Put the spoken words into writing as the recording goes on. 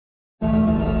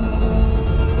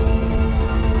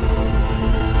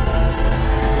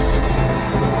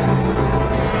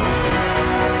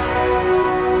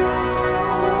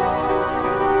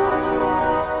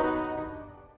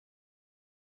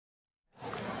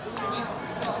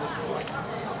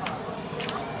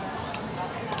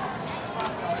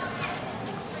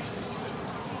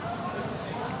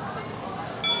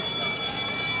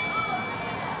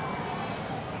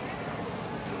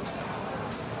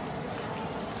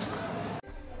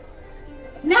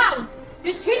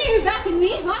You're turning your back on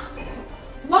me, huh?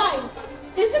 Why?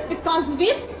 Is it because of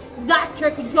it? That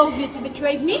jerk who drove you to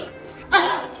betray me?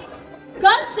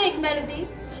 God's sake, Melody!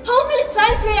 How many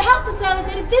times do I have to tell you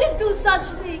that I didn't do such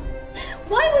a thing?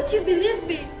 Why would you believe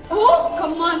me? Oh,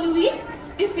 come on, Louis.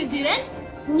 If you didn't,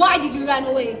 why did you run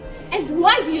away? And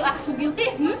why do you act so guilty,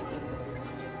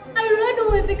 I ran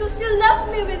away because you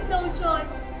left me with no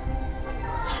choice.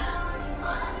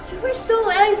 You were so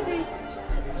angry.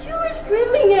 You were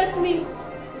screaming at me.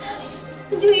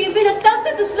 And you even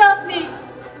attempted to slap me.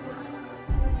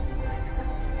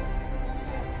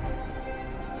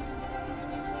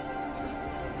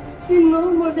 You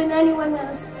know more than anyone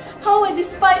else how I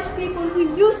despise people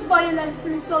who use violence to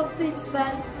resolve things,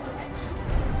 man.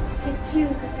 Yet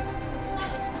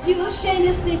you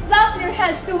shamelessly flap your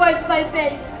hands towards my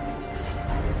face.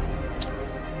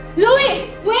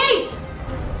 Louis, wait!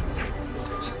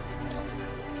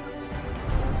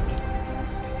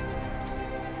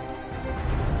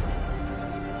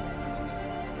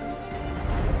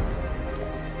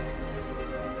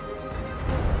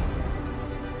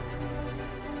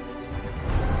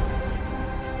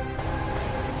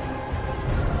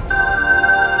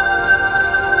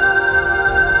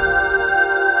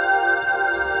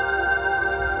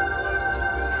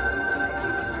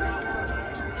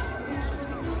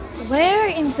 Where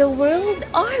in the world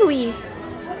are we?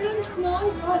 I don't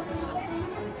know, but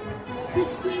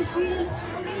this place really looks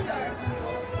familiar.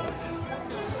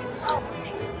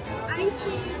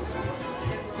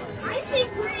 I think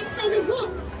we're inside the book.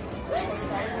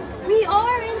 What? We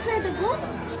are inside the book?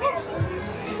 Yes.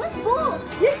 What book?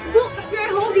 This book that you're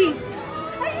holding.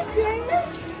 Are you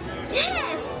serious?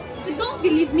 Yes! If you don't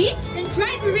believe me, then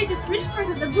try to read the first part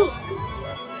of the book.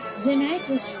 The night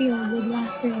was filled with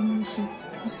laughter and music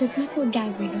as the people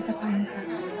gathered at the carnival.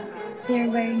 They are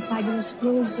wearing fabulous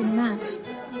clothes and masks,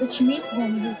 which make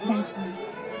them look dazzling.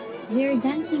 They are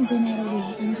dancing the night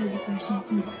away under the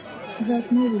crescent moon,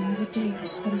 without knowing the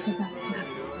chaos that is about to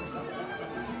happen.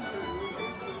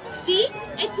 See?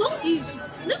 I told you!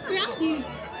 Look around you!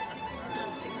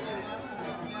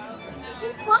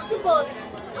 Impossible!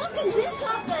 How can this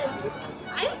happen?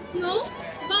 I don't know,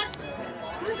 but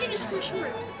nothing is for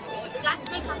sure. That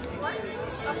might happen before.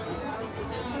 Something.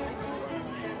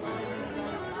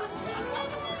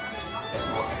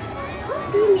 What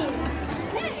do you mean?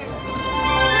 Where?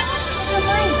 Never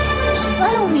mind. Just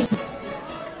follow me.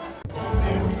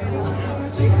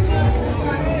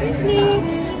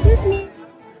 Excuse me.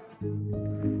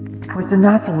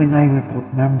 Fortunato and I were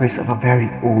both members of a very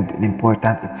old and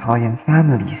important Italian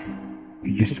families.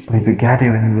 We used to play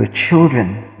together when we were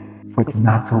children.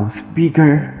 Fortunato was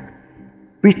bigger,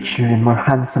 richer, and more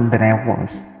handsome than I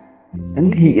was,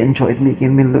 and he enjoyed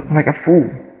making me look like a fool.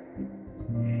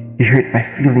 He hurt my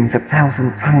feelings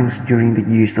 1,000 times during the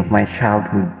years of my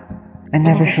childhood. I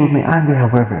never showed my anger,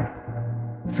 however,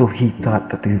 so he thought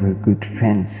that we were good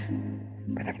friends.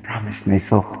 But I promised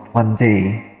myself that one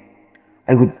day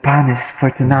I would punish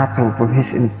Fortunato for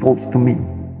his insults to me.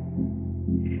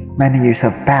 Many years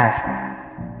have passed.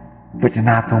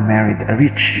 Fortunato married a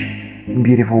rich and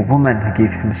beautiful woman who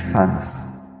gave him sons.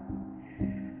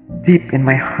 Deep in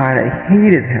my heart, I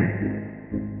hated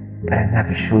him, but I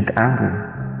never showed anger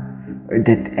or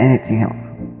did anything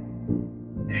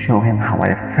to show him how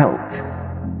I felt.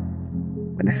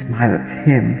 When I smiled at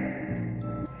him,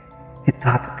 he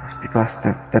thought it was because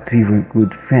that we were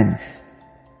good friends.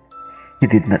 He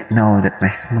did not know that my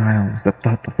smile was the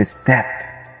thought of his death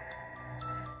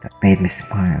that made me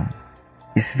smile.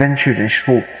 His venture and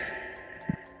shouts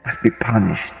must be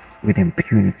punished with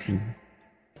impunity.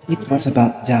 It was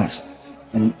about just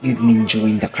an evening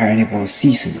during the carnival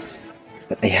seasons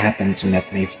that I happened to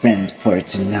meet my friend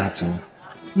Fortunato.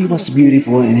 He was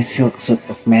beautiful in his silk suit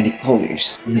of many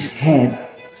colors. On his head,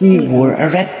 he wore a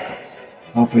red cap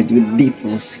covered with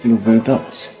little silver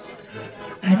bells.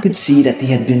 I could see that he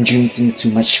had been drinking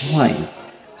too much wine.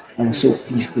 I was so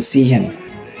pleased to see him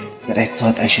that I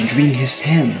thought I should wring his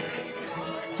hand.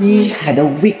 He had a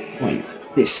weak point,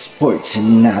 this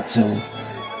Fortunato.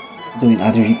 Though in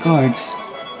other regards,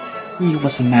 he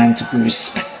was a man to be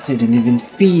respected and even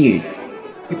feared.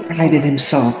 He prided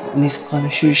himself on his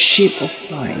connoisseurship of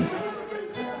wine.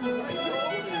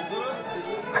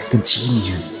 I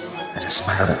continued as I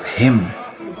smiled at him.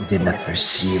 He did not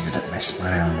perceive that my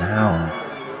smile now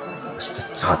was the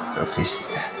thought of his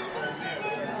death.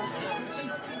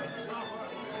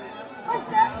 What's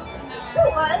that?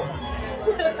 What?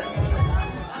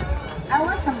 I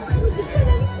want someone.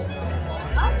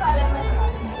 I'll follow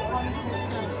myself.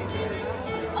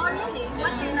 Oh really?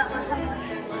 What do you not want someone?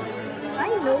 Why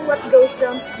you know what goes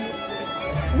downstream?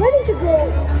 Why don't you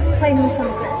go find me some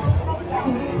glass?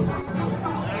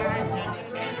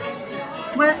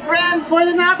 My friend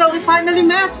Fortunato, we finally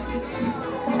met!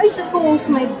 I suppose,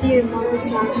 my dear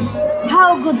Montresor,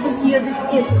 how good to see you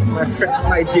this evening.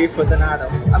 My dear Fortunato,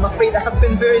 I'm afraid I have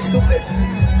been very stupid.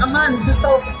 A man who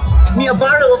sells me a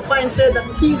barrel of wine said that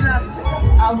he has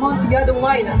Amontillado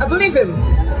wine. I believe him,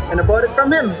 and I bought it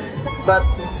from him. But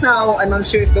now I'm not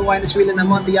sure if the wine is really an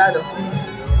Amontillado.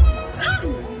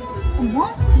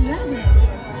 Amontillado?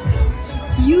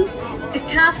 You, a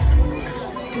cask?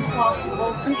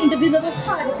 Impossible. An individual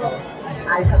particle. As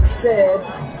I have said,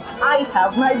 I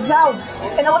have my doubts,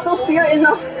 and I was so serious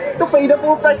enough to pay the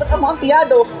full price of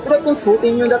Amontillado without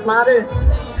consulting you on that matter.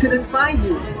 Couldn't find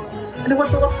you, and I was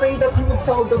so afraid that you would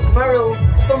sell the barrel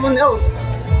to someone else,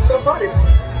 so I bought it.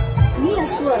 Me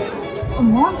as well.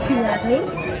 Amontillado?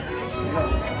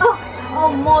 Oh,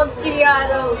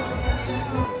 Amontillado!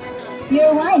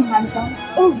 Your wine, handsome.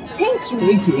 Oh, thank you,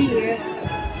 Thank you. dear.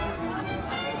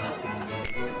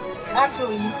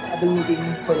 Actually, I've been looking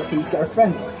for the case of our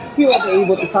friend. He was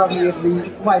able to tell me if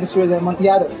the wine is really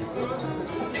Amontillado.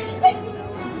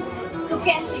 Who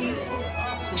guessed you?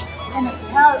 Cannot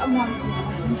tell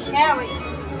Amontillado from sherry.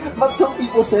 But some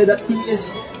people say that he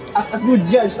is as a good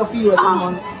judge of you as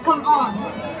Amont. Come on.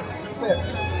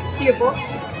 Steer book.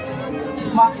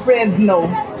 My friend, no.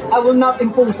 I will not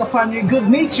impose upon your good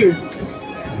nature.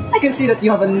 I can see that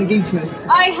you have an engagement.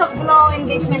 I have no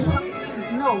engagement.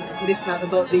 No, it is not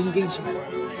about the engagement.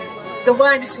 The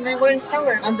wine is in my wine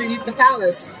cellar underneath the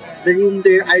palace. The room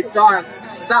there are dark,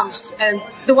 damps, and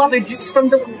the water drips from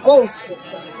the walls.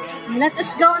 Let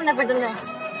us go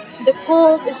nevertheless. The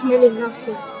cold is merely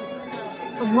nothing.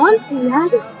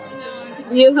 Amontillado?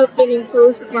 You have been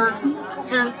imposed upon,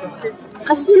 and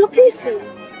as we look easy,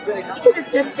 you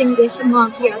cannot distinguish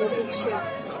Amontillado from sherry.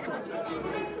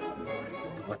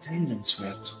 The attendants were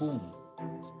at home.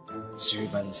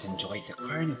 Servants enjoyed the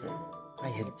carnival. I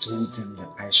had told them that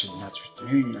I should not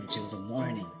return until the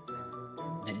morning,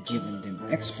 and had given them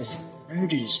explicit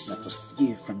orders not to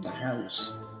stir from the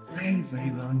house. I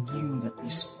very well knew that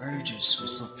these orders were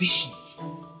sufficient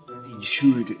to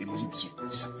ensure their immediate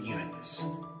disappearance,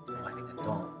 wanting at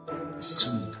all as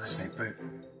soon as my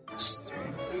burden was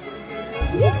turned.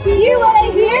 You hear what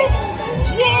I hear?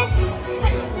 Yes!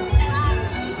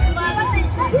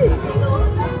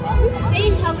 It's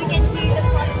strange how we can hear the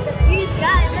voice of the great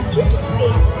guy that used to be.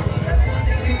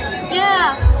 Yeah,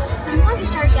 the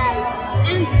Montresor guy.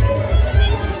 And it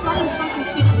seems he's planning something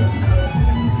fishy.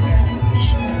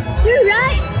 You're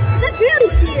right! The girl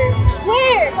is here!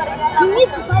 Where? We need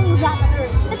to follow that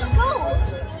girl. Let's go!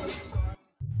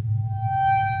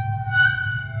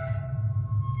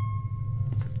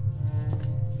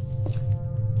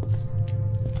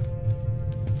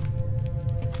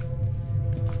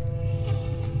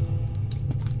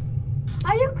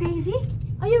 Are you crazy?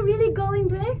 Are you really going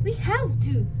there? We have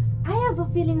to. I have a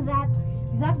feeling that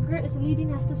that girl is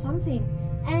leading us to something.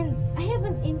 And I have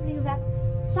an inkling that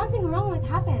something wrong might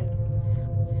happen.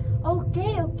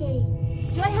 Okay.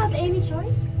 Do I have any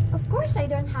choice? Of course I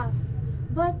don't have.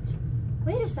 But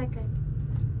wait a second.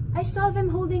 I saw them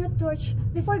holding a torch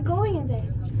before going in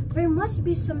there. There must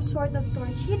be some sort of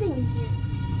torch hidden in here.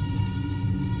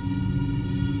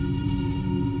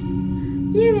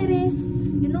 Here it is.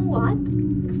 You know what?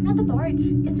 It's not a torch.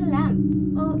 It's a lamp.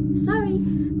 Oh, sorry.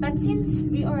 But since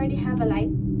we already have a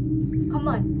light, come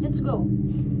on, let's go.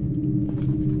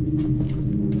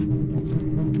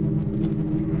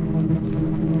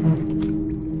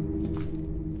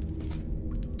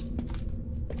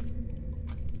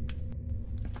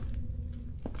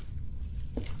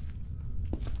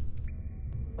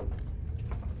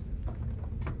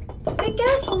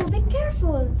 Be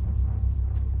careful.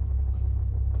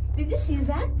 Did you see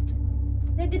that?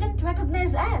 They didn't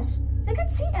recognize us. They can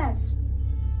see us.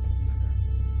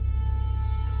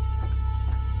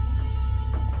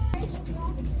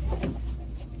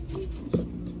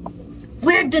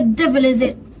 Where the devil is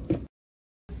it?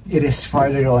 It is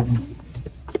farther on.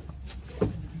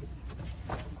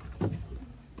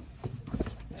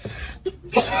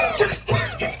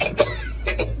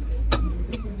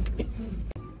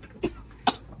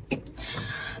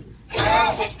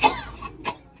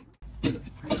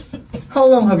 How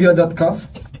long have you had that cough?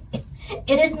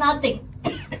 It is nothing.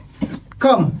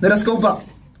 Come, let us go back.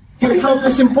 Your health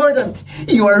is important.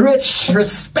 You are rich,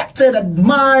 respected,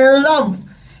 admired, loved.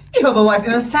 You have a wife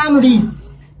and a family.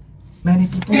 Many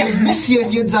people will miss you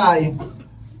if you die.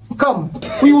 Come,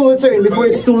 we will return before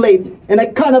it's too late, and I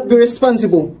cannot be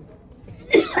responsible.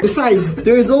 Besides,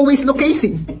 there is always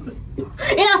Lucchese.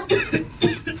 Enough!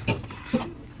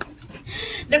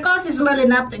 The cost is merely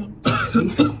nothing. See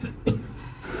so?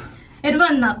 It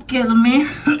will not kill me.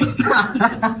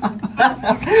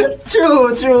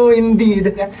 True indeed.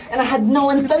 And I had no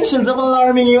intentions of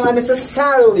alarming you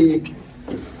unnecessarily.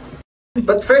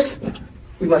 But first,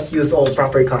 we must use all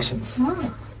proper cautions.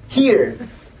 Here,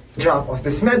 drop of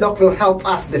this medoc will help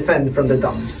us defend from the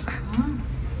dogs.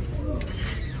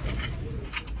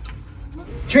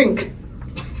 Drink.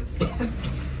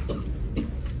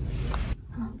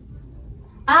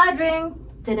 I drink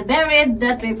to the buried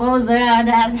that repose around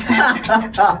us.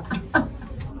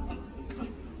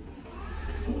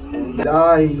 And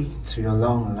die to your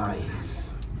long life.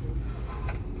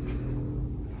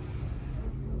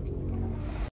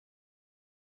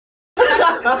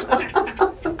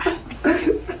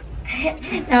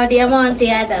 Now the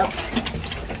Amontillado.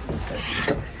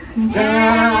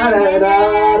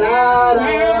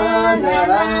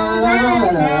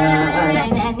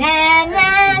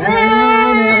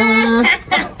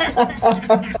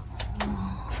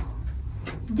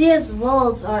 These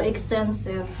walls are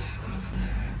extensive.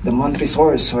 The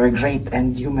Montresors were a great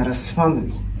and numerous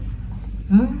family.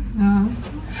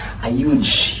 A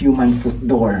huge human foot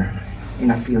door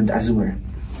in a field azure.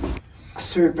 A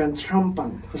serpent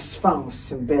rampant whose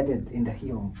fangs embedded in the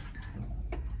heel.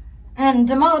 And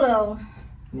the motto,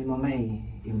 Nemo me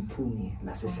impune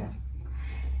lacesser.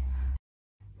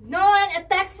 no one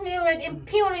attacks me with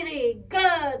impunity.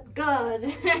 Good.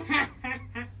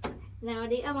 Now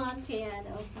the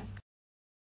Amontillado.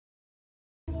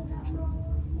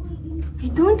 I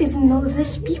don't even know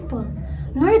these people,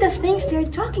 nor the things they're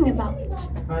talking about.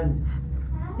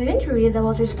 Didn't you read the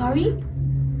Walter story?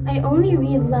 I only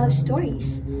read love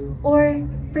stories. Or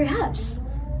perhaps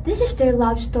this is their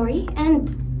love story,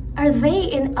 and are they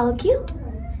in LQ?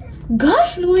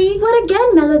 Gosh, Louis! What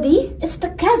again, Melody? It's the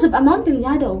Cask of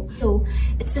Amontillado.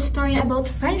 It's the story about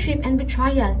friendship and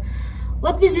betrayal.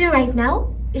 What we see right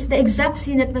now is the exact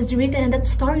scene that was written in that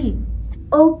story.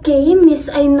 Okay, miss,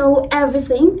 I know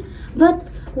everything, but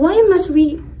why must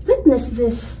we witness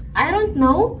this? I don't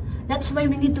know. That's why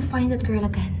we need to find that girl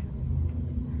again.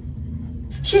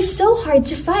 She's so hard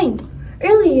to find.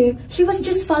 Earlier, she was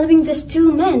just following these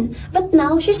two men, but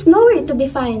now she's nowhere to be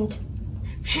found.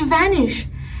 She vanished.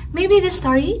 Maybe the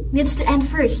story needs to end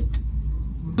first.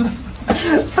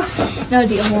 Now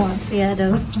the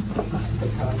Amontillado.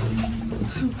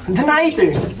 The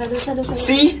nighter!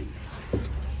 See?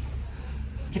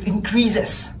 It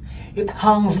increases. It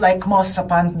hangs like moss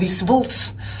upon these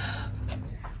vaults.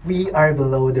 We are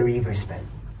below the river's bed.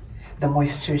 The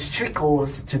moisture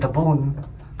trickles to the bone.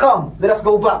 Come, let us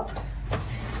go back.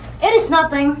 It is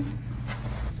nothing.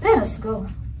 Let us go.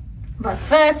 But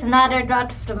first, another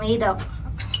draught of the meadow.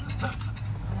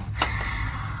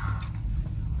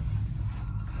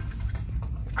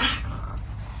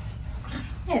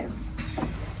 Here.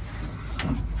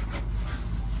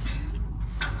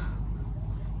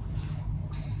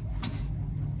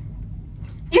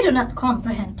 You do not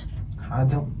comprehend. I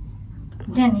don't.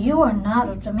 Then you are not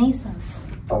of the Masons.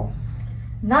 Oh.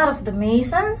 Not of the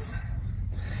Masons?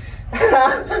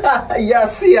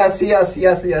 Yes.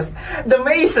 The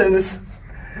Masons.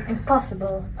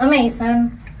 Impossible. A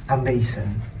Mason. A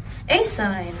Mason. A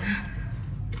sign.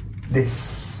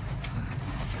 This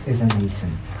is a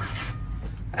Mason.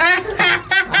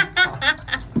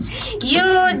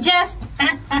 You just...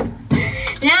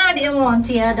 Now the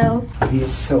Amontillado. Be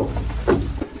it so.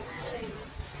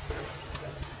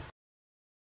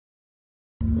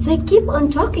 They keep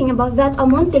on talking about that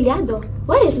Amontillado.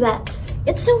 What is that?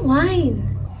 It's a wine.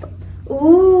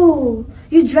 Ooh,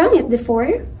 you drank it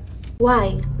before?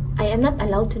 Why? I am not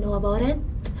allowed to know about it.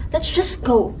 Let's just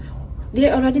go.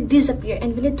 They already disappeared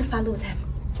and we need to follow them.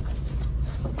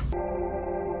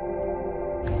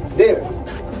 There.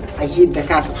 I hid the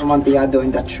Cask of Amontillado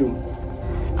in that room.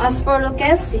 As for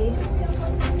Lucchesi,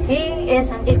 he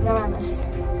is an ignoramus.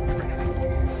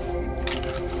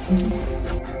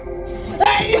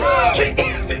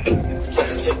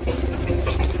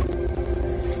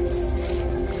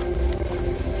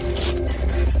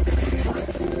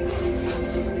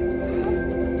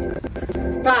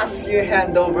 Pass your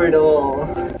hand over the wall.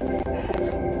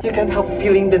 You can't help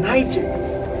feeling the nitre.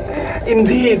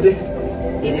 Indeed,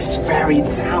 it is very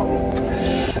damp.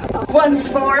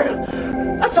 Once more,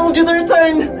 I told you to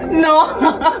return. No!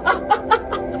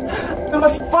 I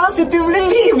must positively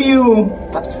leave you.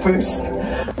 But first,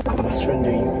 I must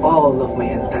render you all of my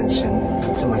intention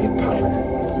to my power.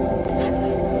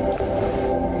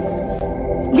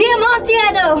 The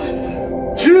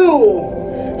Amontillado! True!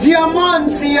 The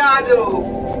Amontillado!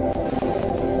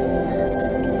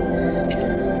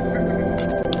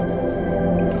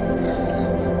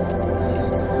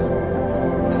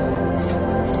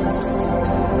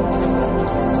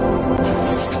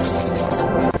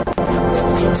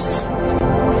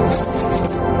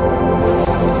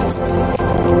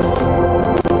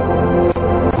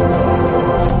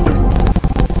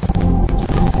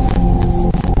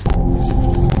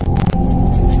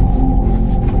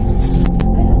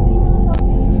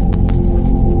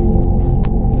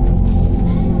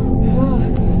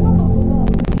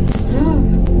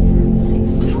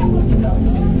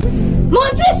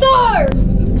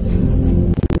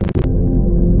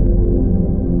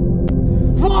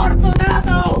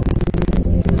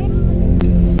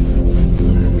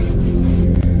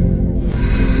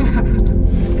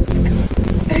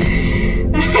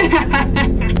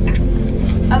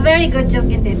 A very good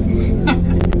joke indeed.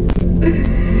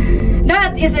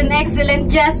 That is an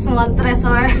excellent jest,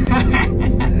 Montresor.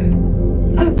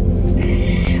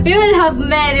 We will have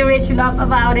many rich laugh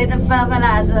about it at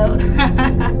Palazzo.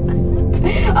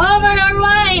 Over our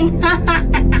wine!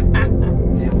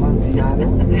 The Amontillado?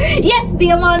 Yes, the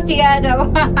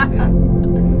Amontillado!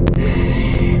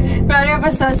 Rather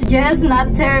for such jest,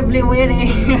 not terribly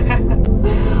witty.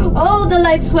 All the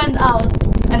lights went out,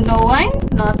 and no wine?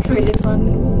 Not really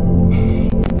funny.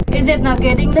 Is it not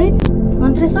getting late,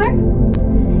 Montresor?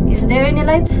 Is there any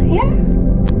light here?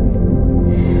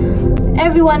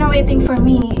 Everyone are waiting for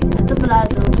me at the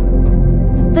palazzo.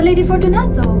 The Lady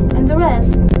Fortunato and the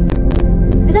rest.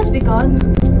 Let us be gone.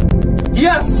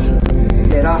 Yes!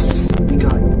 Let us be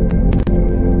gone.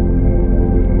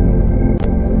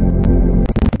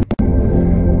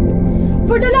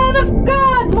 For the love of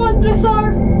God,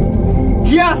 Montresor!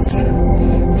 Yes!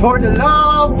 For the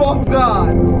love of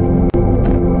God!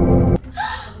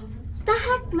 The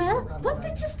heck, Mel? What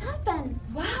did just happen?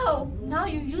 Wow, now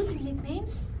you're using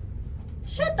nicknames?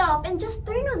 Shut up and just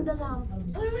turn on the lamp.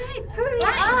 Alright, Hurry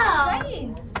up!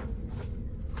 trying.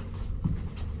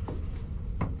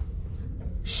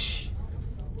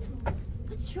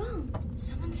 What's wrong?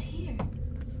 Someone's here.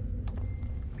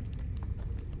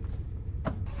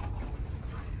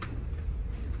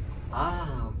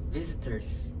 Ah,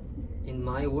 visitors. In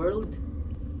my world?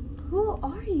 Who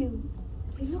are you?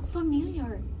 You look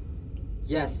familiar.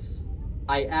 Yes,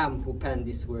 I am who penned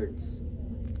these words.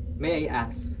 May I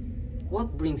ask,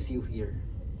 what brings you here?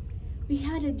 We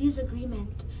had a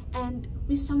disagreement, and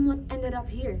we somewhat ended up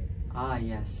here. Ah,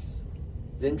 yes.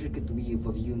 The intricate weave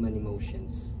of human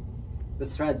emotions. The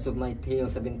threads of my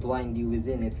tales have entwined you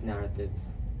within its narrative.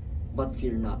 But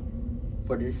fear not,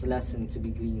 for there is a lesson to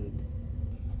be gleaned.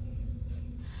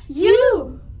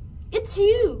 You! It's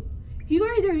you! You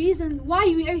are the reason why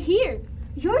we are here.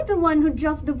 You're the one who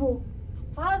dropped the book.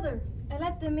 Father, I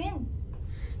let them in.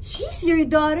 She's your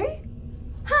daughter?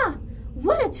 Huh!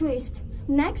 What a twist!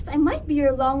 Next, I might be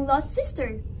your long-lost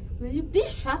sister. Will you please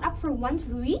shut up for once,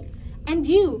 Louis? And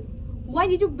you, why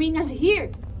did you bring us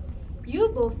here? You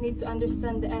both need to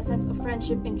understand the essence of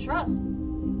friendship and trust.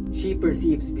 She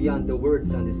perceives beyond the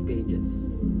words on these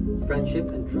pages. Friendship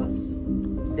and trust,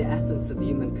 the essence of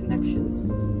human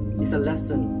connections, is a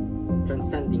lesson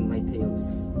transcending my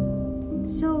tales.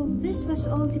 So, this was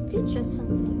all to teach us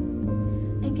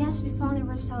something. I guess we found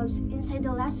ourselves inside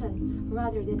the lesson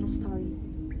rather than a story.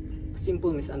 A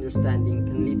simple misunderstanding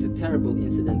can lead to terrible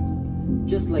incidents,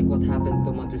 just like what happened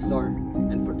to Montresor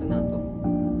and Fortunato.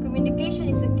 Communication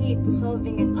is a key to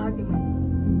solving an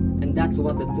argument. And that's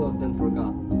what the two of them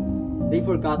forgot. They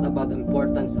forgot about the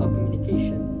importance of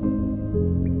communication.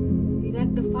 We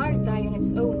let the fire die on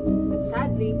its own, but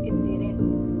sadly, it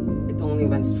didn't. It only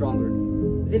went stronger.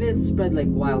 Then it spread like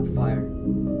wildfire,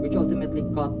 which ultimately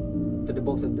caught to the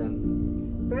both of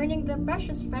them, burning the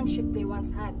precious friendship they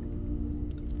once had.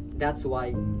 That's why,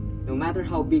 no matter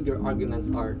how big your arguments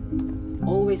are,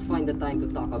 always find the time to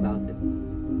talk about it.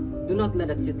 Do not let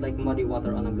it sit like muddy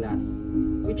water on a glass,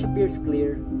 which appears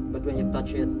clear, but when you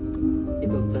touch it, it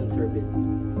will turn turbid.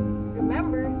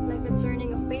 Remember, like the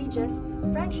turning of pages,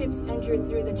 friendships endure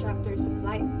through the chapters of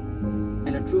life.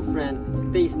 And a true friend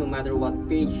stays no matter what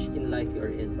page in life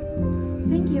you're in.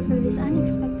 Thank you for this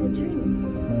unexpected journey.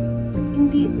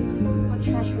 Indeed, what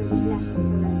treacherous lesson for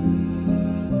life.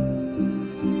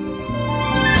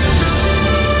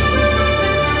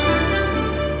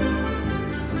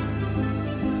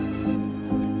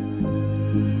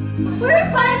 We're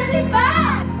finally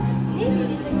back! Maybe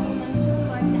this agreement still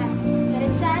worked out. Got a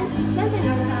chance to strengthen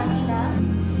our bonds now.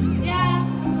 Yeah,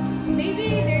 maybe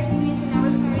there's a twist in our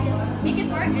story that make it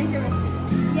more interesting.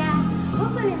 Yeah,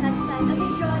 hopefully next time I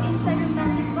can draw inside a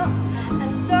romantic book. A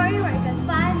story where I can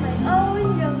find my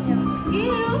own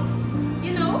Romeo.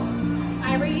 You know, if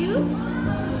I were you,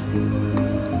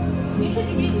 you should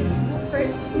read this book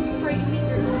first before you meet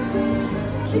your own.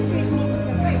 You should treat me as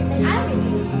a first, and I'll read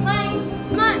this. Fine,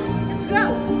 come on, let's go.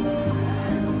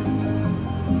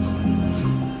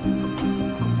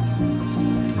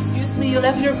 Excuse me, you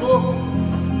left your book.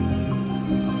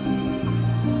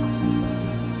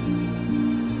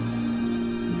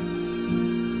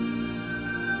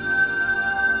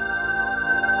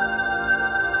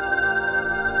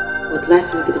 What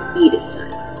lesson could it be this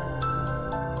time?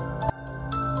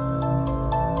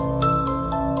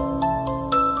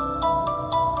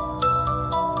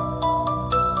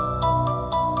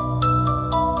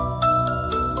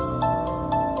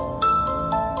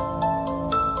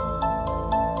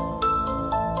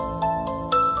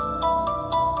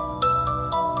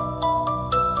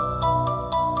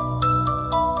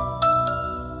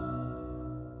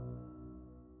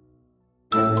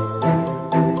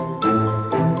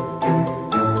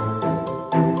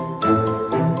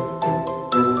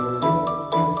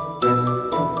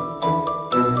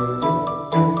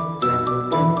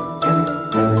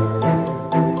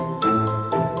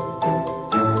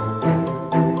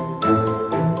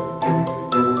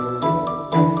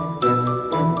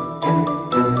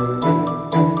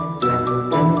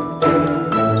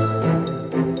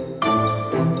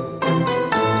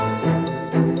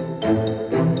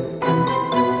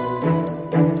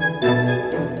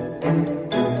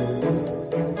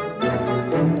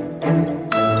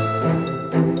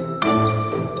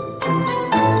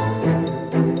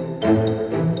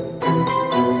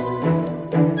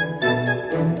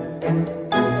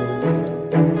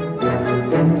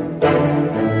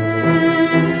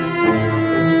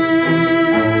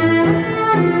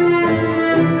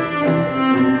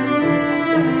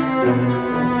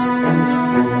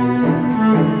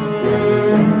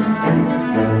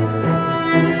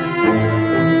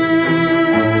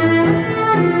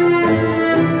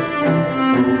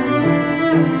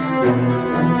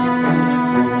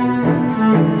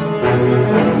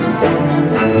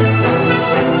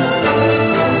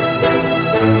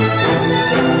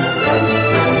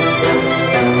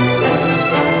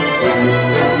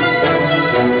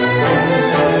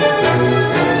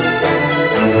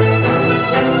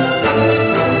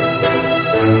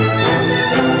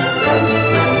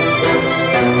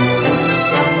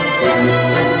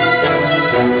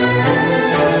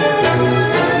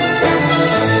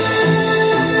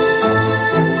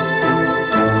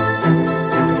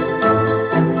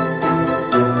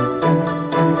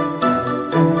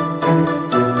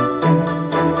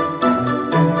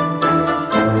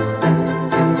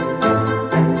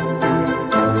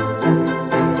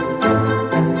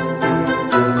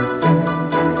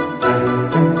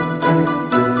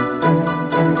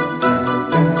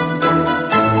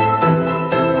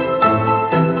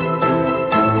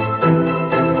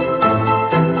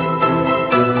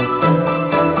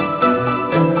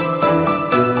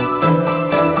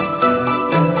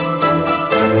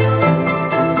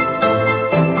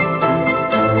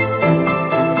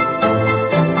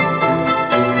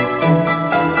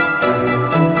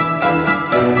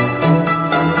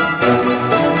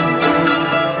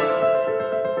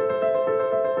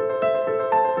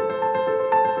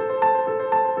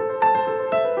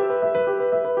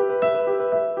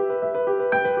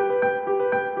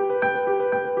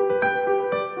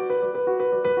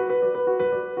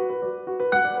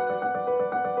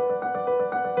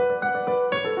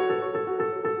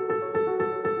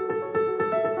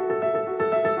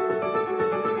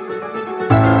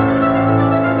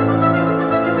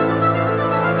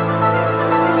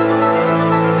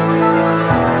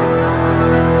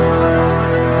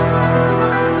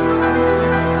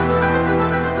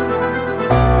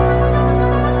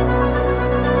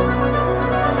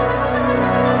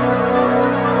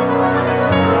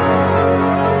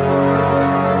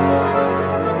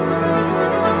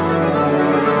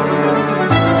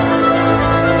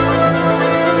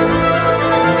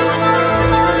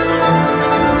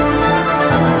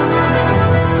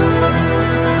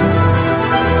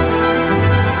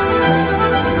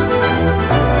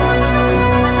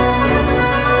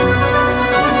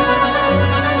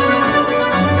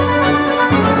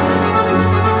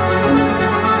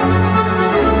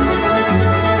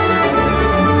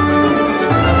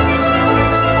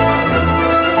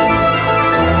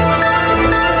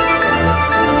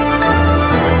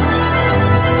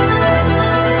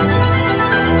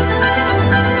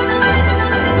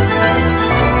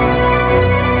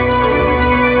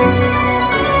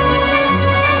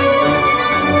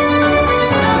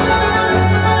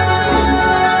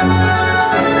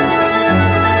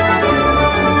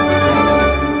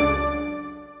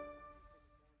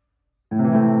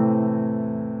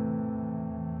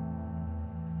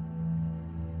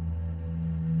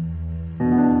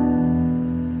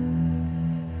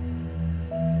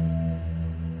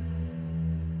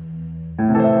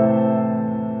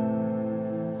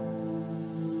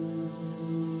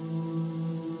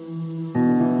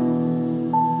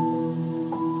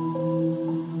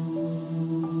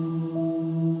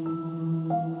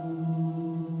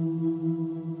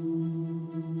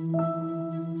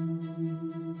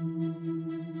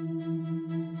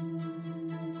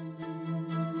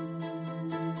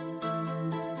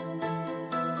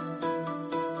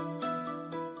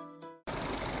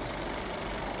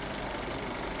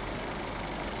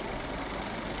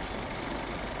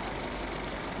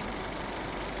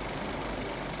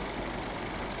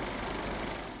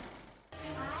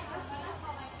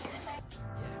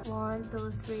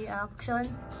 2, 3, action.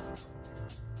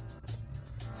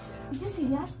 Did you see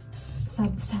that?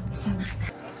 Sabi.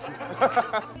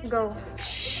 Go.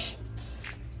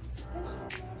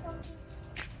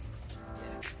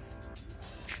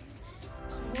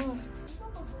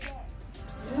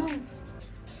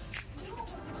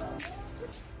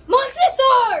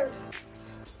 Montresor!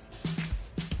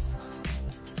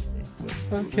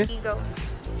 Okay. Go.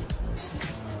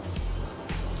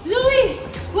 Louis!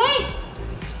 Wait!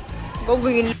 Go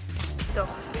green. Go.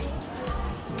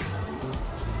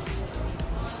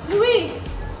 Louis!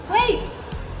 Wait!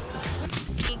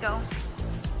 Go.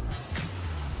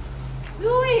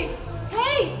 Louis!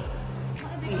 Hey!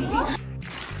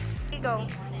 Go.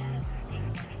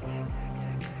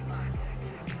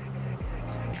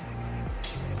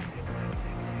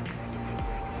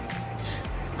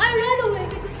 I ran away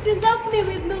because you left me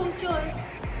with no choice.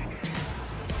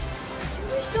 You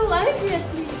were so angry at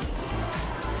me.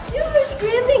 You were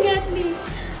screaming at me.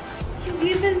 You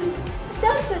even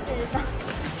danced at it.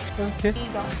 Okay.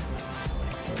 Go.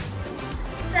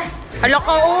 Hala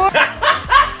ka, oh!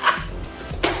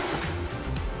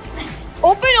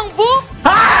 Open ang book!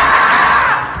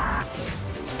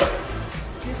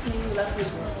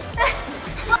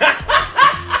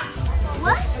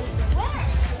 What? Where?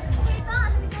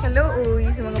 Hello, uy,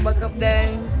 sa mga backup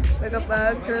din. Backup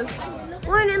actress.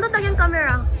 Uy, nindot ang yung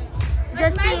camera.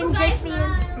 Justin.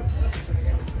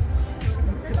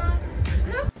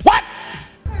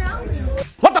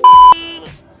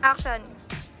 Action.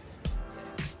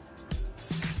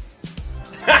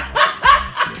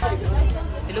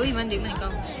 Si Louie man, di man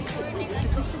ikaw.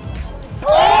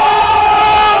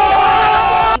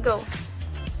 Go.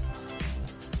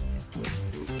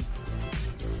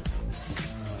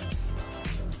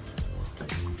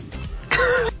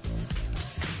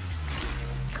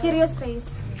 Serious face.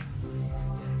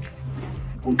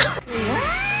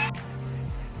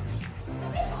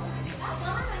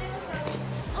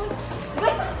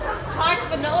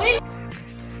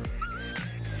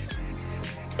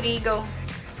 Three, go.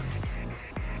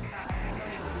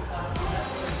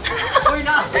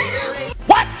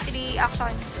 What? 3,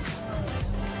 action.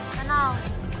 Ano?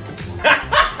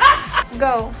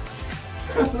 Go.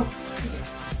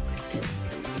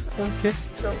 Okay.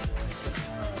 Go.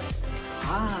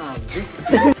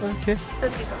 Okay.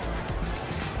 Tutubi, go.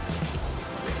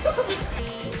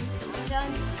 3, action.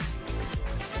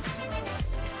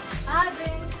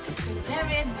 Adding. There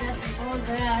is that all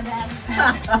there.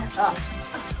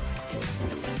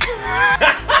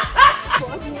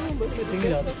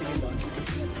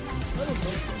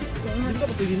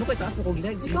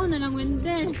 Ikaw na lang,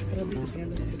 Wendell.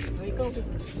 Ikaw.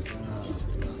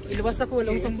 Ilabas ako,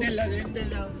 walang sa Wendell.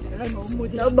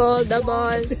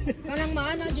 Double. Parang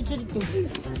maana dyan siya dito.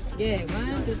 Yeah,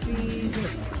 1, 2,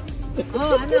 3,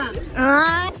 oh,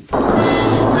 anak.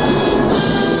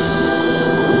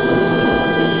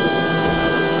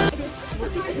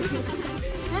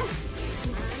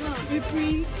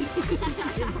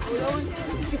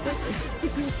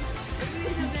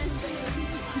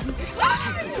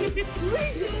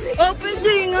 Open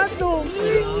din nga to.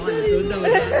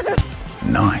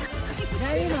 Nice. It's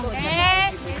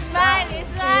mine.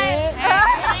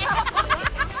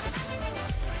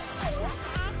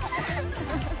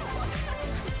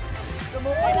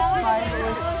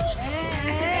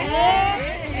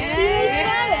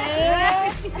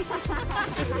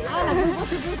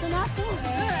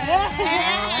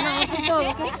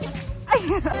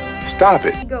 Stop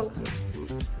it. Go.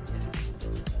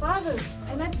 Father,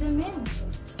 I let them in.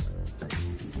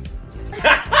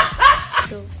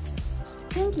 Go.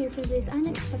 Thank you for this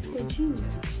unexpected dream.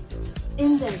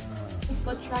 Angel,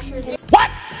 what treasure did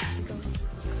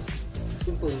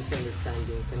Simple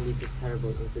misunderstanding can lead to terrible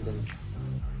incidents.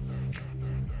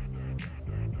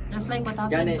 Just like what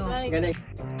happened to Gane.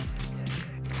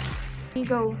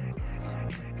 Go.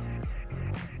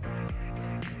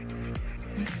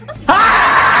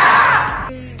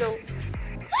 Go.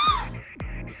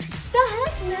 The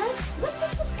heck, man? What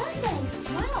just happened?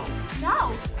 Wow.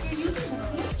 Now, you're using the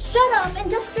key? Shut up and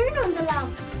just turn on the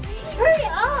lamp. Hurry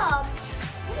up.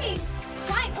 Wait,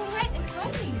 fine, alright, I'm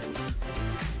coming.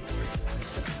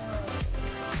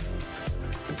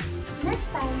 Next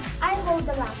time, I'll hold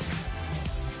the lamp.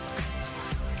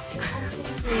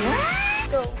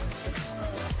 Go.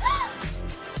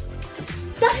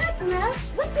 The heck, man?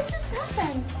 What just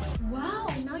happened? Wow,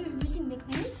 now you're using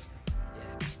nicknames?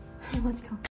 I want to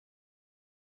go.